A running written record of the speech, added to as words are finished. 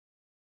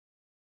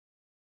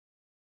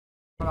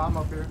But I'm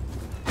up here.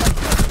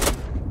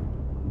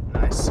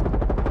 Nice.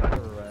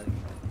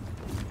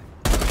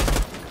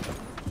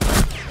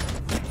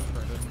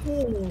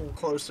 Ooh,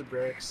 close to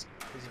bricks.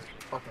 He's a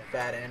fucking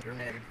fat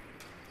Enderman.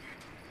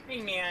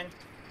 Hey man.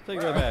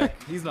 Take it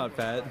back. He's not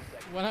fat.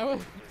 When I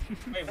was.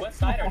 Wait, what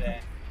side are they?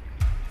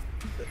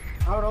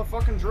 I don't know,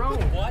 fucking drone.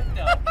 What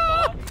the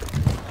fuck?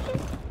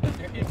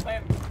 They're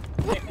playing.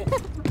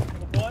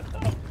 What the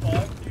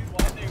fuck, dude?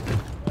 Why they?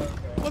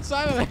 Okay. What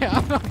side are they?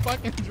 I'm not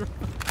fucking drunk.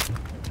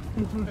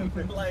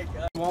 Like.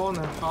 Wall and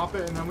then pop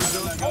it and then we go.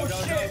 Oh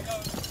shit!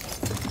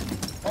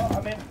 Oh,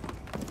 I'm in.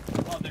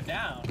 Oh, they're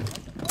down.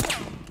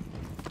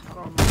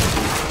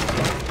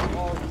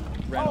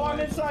 Oh, I'm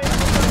inside.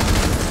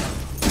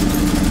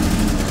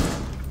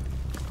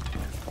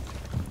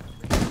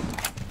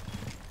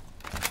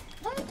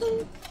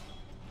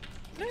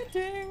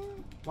 Planting.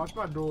 Watch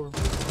my door.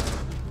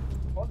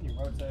 What do you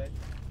rotate?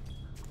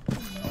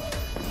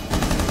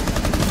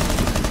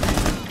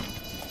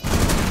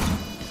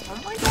 Oh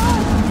my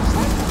god!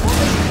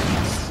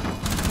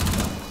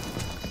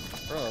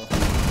 Bro.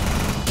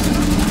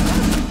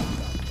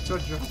 It's a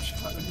jump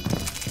shot.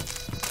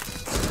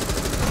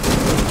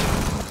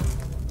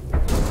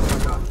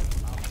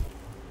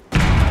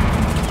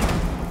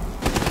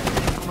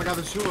 Oh my god,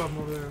 there's two of them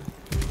over there.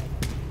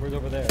 Where's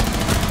over there?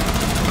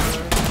 Over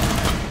there.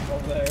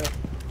 Over there.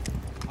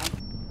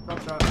 Drop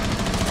shot.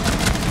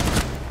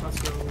 Let's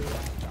go.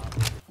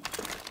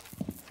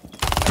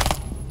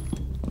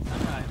 I'm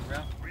not, bro.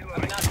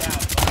 I'm not down.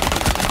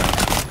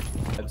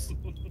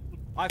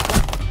 I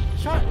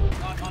shot.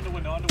 On the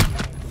window, on the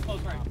window.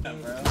 Close right. No,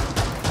 bro.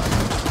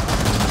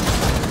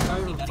 Not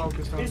even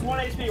focused on He's it. 1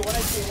 HP, 1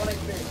 HP, 1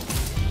 HP.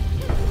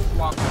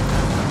 Wow.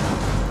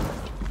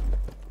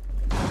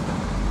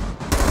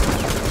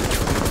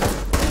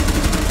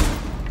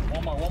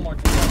 One more.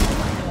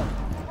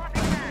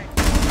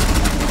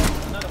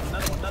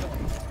 Another one.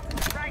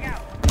 Frag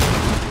out.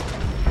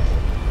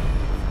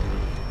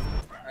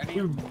 Ready?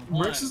 Dude,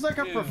 Bricks is like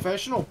a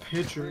professional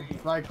pitcher.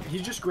 Like, he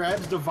just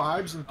grabs the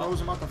vibes and throws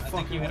them out the I think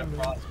fucking you hit a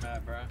window. frost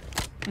map, bro.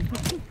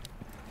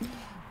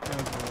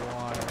 That's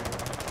wild.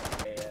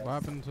 What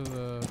happened to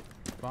the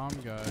bomb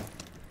guy?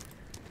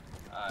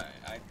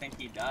 I think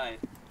he died.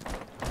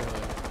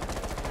 Really?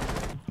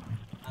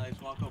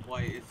 Alex, walk up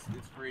white.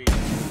 It's free.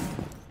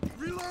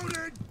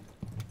 Reloaded!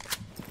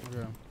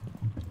 Okay.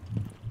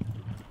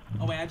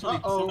 Oh wait, actually,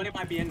 Uh-oh. somebody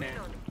might be in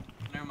there.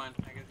 Never mind.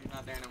 I guess he's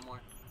not there no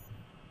more.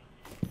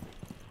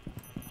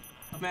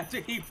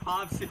 Imagine he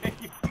pops in.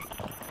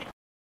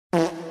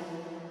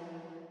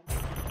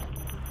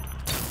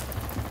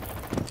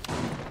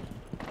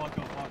 Walk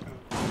up.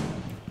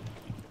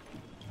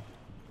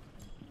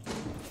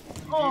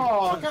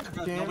 Oh, god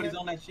damn Nobody's it.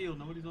 on that shield.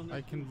 Nobody's on that.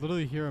 I can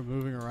literally hear him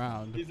moving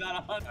around. He's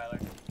not on. Tyler.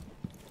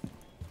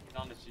 He's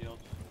on the shield.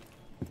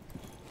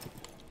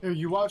 Here,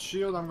 you watch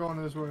shield, I'm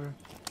going this way.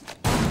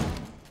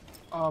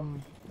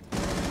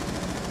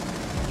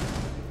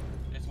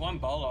 It's one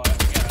bolo. I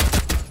forget.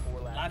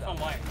 Last one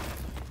white.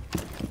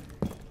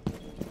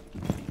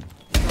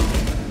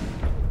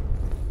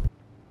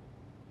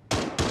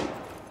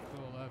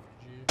 Go left,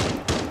 G.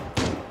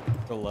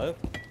 The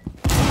left?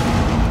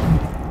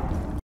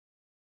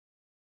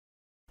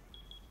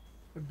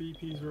 The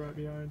BP's right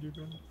behind you,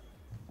 bro.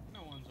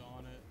 No one's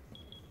on it.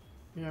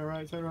 Yeah,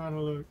 right, turn around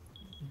and look.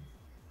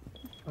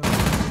 I'm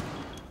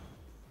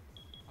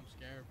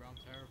scared, bro. I'm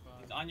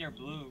terrified. He's on your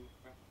blue.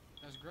 Bro.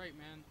 That's great,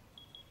 man.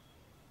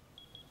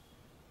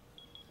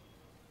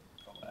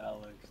 Oh,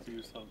 Alex,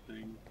 do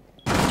something.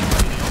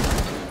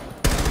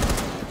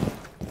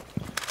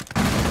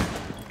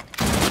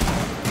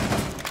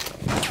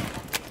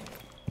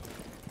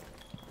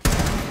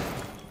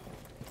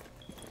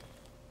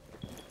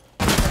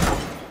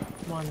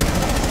 Come on.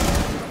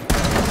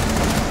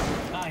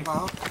 Nice.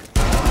 Wow.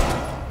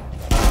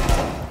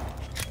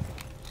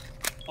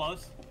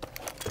 Close.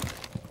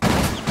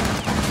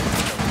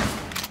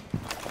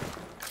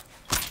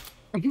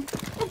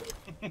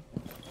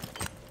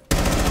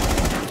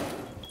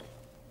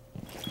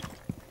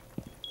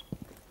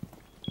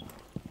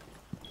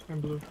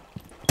 And blue.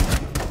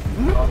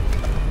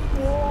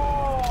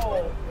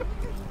 Whoa!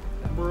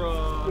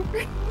 Bruh.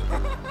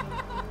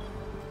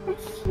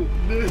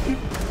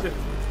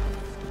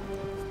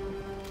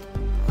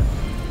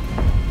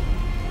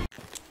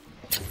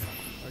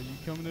 Are you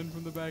coming in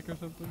from the back or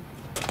something?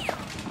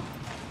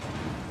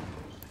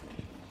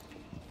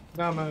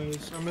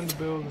 Dumbass, I'm in the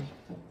building.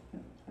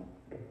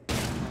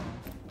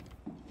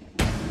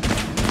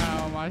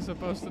 How am I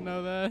supposed to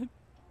know that?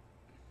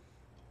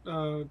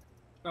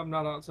 I'm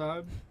not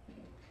outside.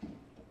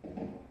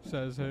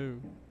 Says who?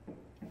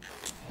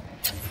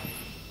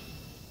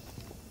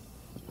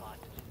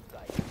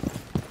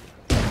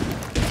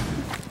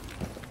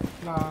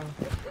 Nah.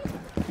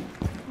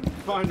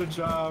 Find a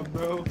job,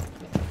 bro.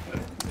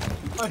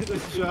 Find a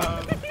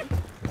job.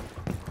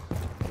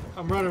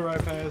 I'm running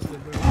right past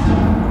it, bro.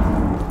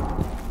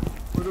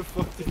 Where the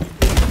fuck did you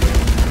go?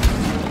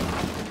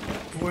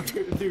 Where,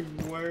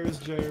 dude, where's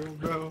Gerald,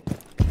 bro?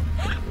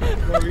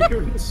 Bro,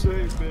 you're a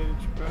straight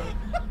bitch, bro.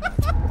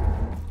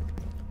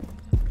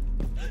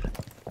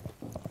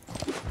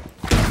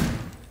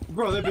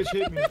 Bro, that bitch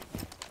hit me.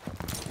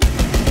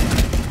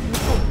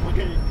 Oh,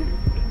 wait.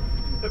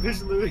 That bitch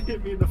literally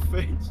hit me in the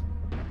face.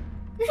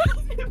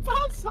 It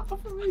bounced off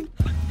of me.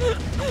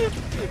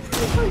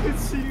 I can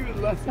see you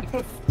laugh.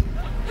 That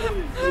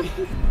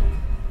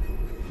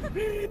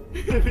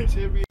bitch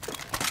hit me.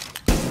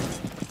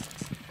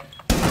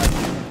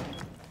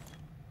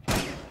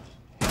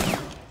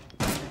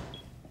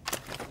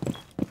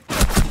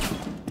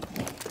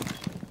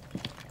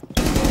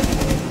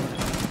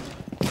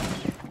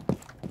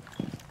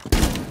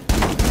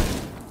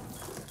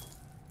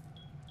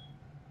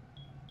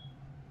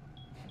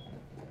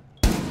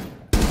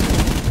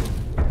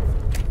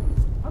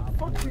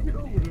 Get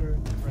over there.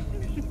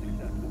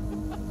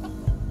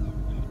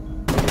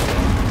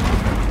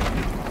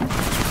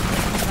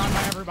 Not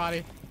by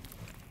everybody.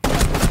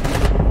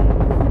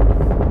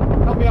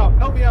 Help me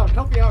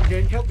out,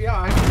 gang, help me out.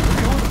 I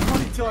have to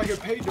money till I get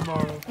paid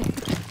tomorrow.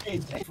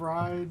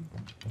 Fried.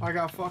 I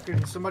got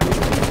fucking somebody. No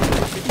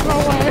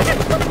way!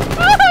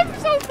 I'm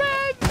so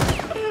bad!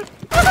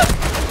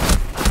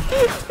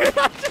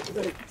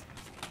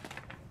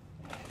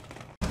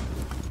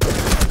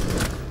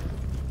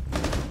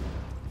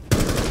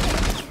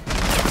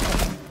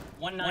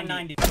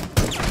 $190.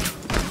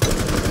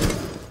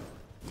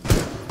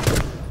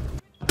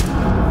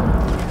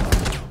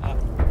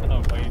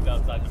 Oh, wait, he's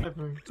outside.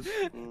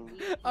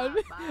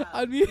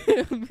 I need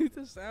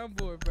the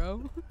soundboard,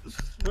 bro.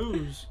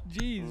 Who's?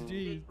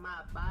 Jeez.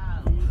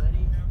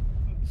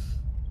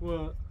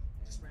 What?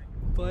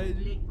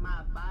 Play.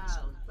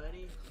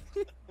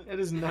 That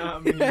is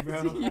not me, bro.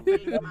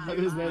 That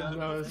is not,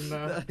 no, it's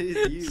not.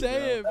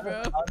 Say it,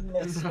 bro.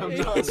 I'm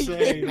not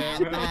saying that,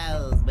 bro.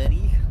 Miles,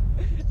 buddy.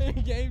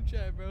 Game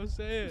chat, bro.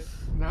 Say it.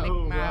 No, Lick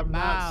bro, my I'm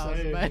not balls,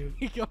 saying baby.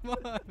 it. Come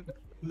on.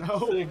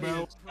 No,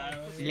 bro.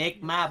 Lick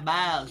my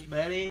balls,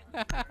 buddy.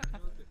 What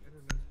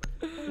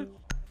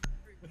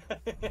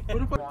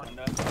the fuck?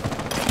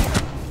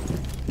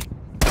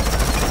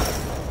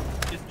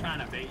 Just trying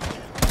to bait you.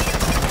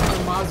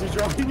 Mozzie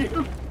dropping you.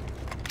 You're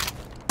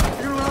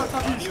gonna run on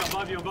top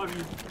of you. Above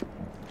you.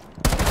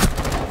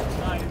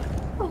 Nice.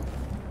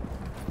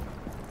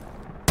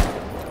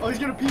 Oh, he's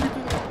gonna peek into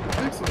the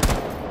pixel.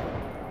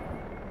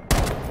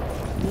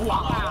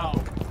 Wow.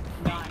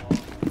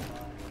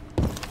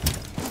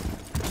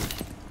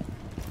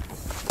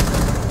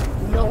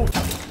 No.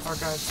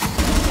 Okay.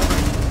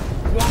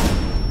 Wow.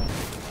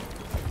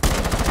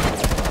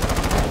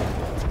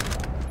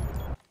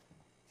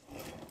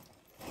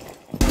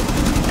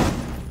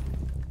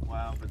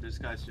 Wow, but this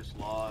guy's just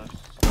lost.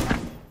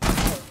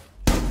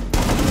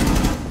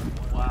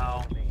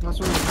 Wow. That's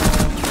what it's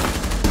called.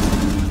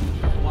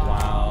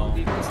 Wow.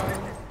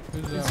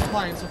 Who's It's that?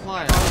 flying, it's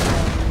flying.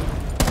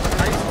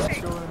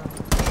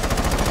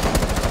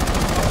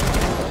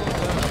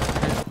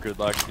 Good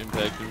luck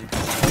impacting.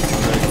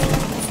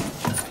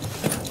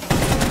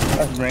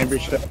 That's Rainbow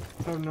shit.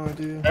 I have no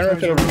idea. I don't know if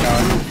it's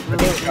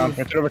overcome.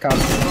 It's overcome.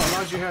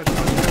 Nod your head.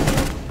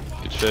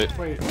 Good shit.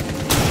 Wait.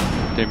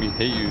 Damn, he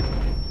hate you.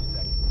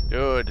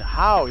 Dude,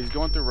 how? He's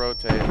going through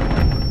rotate.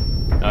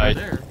 Nice.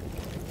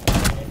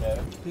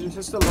 He's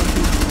just a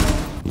lucky.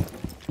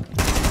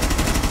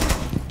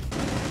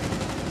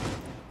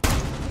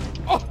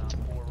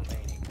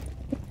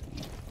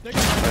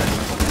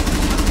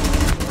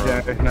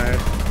 Yeah,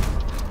 nice.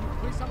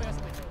 Please tell me that's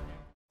what they kill again.